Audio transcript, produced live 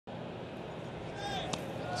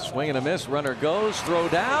Swing and a miss. Runner goes. Throw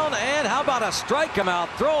down. And how about a strike him out?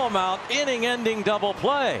 Throw him out. Inning-ending double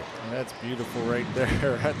play. That's beautiful right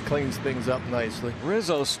there. That cleans things up nicely.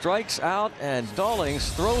 Rizzo strikes out and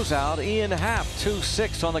Stallings throws out Ian Happ.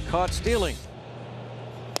 2-6 on the caught stealing.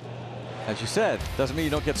 As you said, doesn't mean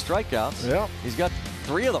you don't get strikeouts. Yeah. He's got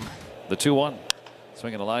 3 of them. The 2-1.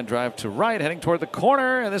 Swinging a line drive to right, heading toward the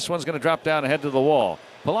corner, and this one's going to drop down ahead to the wall.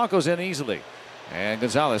 Polanco's in easily. And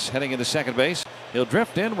Gonzalez heading into second base. He'll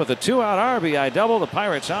drift in with a 2-out RBI double. The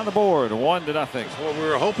Pirates on the board, 1-0. That's what we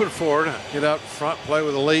were hoping for, to get out front, play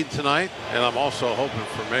with a lead tonight. And I'm also hoping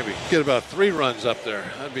for maybe get about 3 runs up there.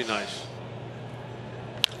 That'd be nice.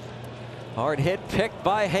 Hard hit picked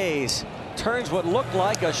by Hayes. Turns what looked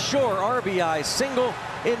like a sure RBI single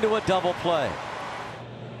into a double play.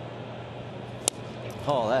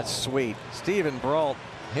 Oh, that's sweet. Steven Brault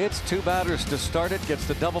hits 2 batters to start it, gets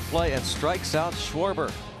the double play, and strikes out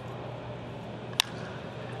Schwarber.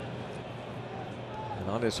 And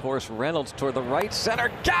on his horse, Reynolds toward the right center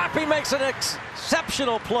gap. He makes an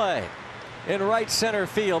exceptional play in right center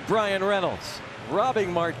field. Brian Reynolds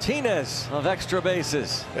robbing Martinez of extra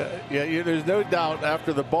bases. There's no doubt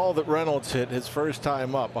after the ball that Reynolds hit his first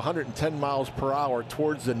time up, 110 miles per hour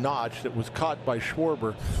towards the notch that was caught by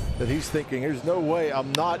Schwarber, that he's thinking, there's no way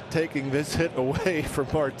I'm not taking this hit away from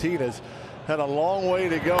Martinez. Had a long way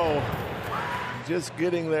to go. Just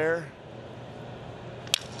getting there.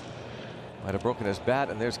 Might have broken his bat,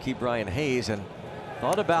 and there's Key Brian Hayes, and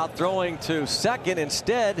thought about throwing to second.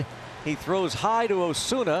 Instead, he throws high to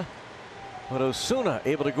Osuna. But Osuna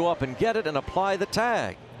able to go up and get it and apply the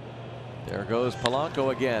tag. There goes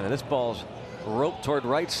Polanco again, and this ball's roped toward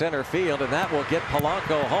right center field, and that will get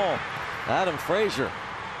Polanco home. Adam Frazier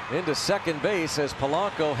into second base as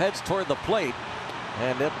Polanco heads toward the plate,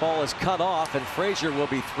 and that ball is cut off, and Frazier will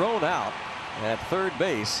be thrown out at third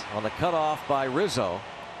base on the cutoff by Rizzo.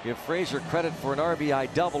 Give Frazier credit for an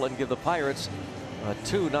RBI double and give the Pirates a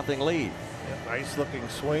 2-0 lead. Nice looking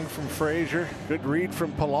swing from Frazier. Good read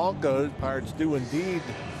from Polanco. Pirates do indeed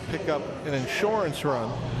pick up an insurance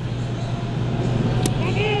run.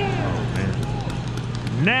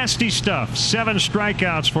 Nasty stuff. 7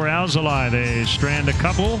 strikeouts for Alzolay. They strand a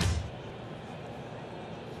couple.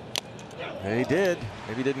 He did.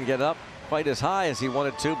 Maybe didn't get up quite as high as he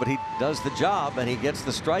wanted to, but he does the job and he gets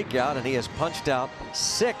the strikeout, and he has punched out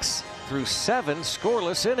 6 through 7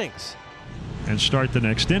 scoreless innings. And start the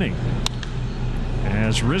next inning.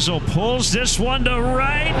 As Rizzo pulls this one to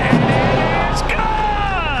right, and it's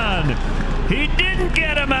gone! He didn't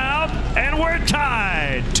get him out, and we're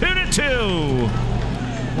tied 2-2.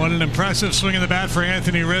 What an impressive swing of the bat for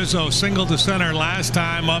Anthony Rizzo. Single to center last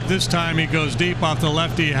time up. This time he goes deep off the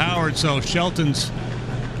lefty Howard. So Shelton's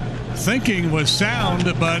thinking was sound,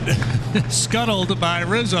 but scuttled by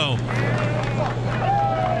Rizzo.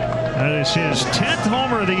 That is his 10th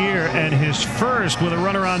homer of the year and his first with a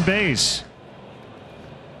runner on base.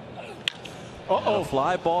 A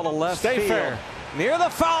fly ball to left Stay field. fair. Near the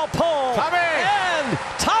foul pole. Tommy! And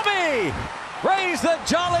Tommy raised the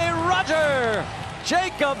Jolly Roger.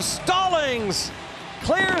 Jacob Stallings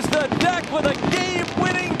clears the deck with a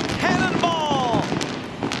game-winning cannonball.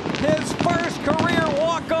 His first career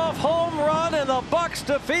walk-off home run, and the Bucks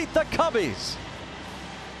defeat the Cubbies.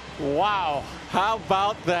 Wow, how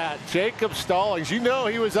about that? Jacob Stallings, you know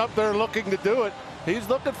he was up there looking to do it. He's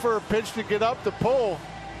looking for a pitch to get up the pull.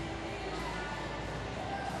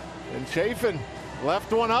 And Chafin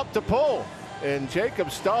left one up to pull. And Jacob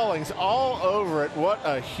Stallings all over it. What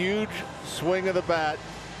a huge swing of the bat.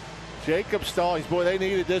 Jacob Stallings, boy, they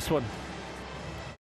needed this one.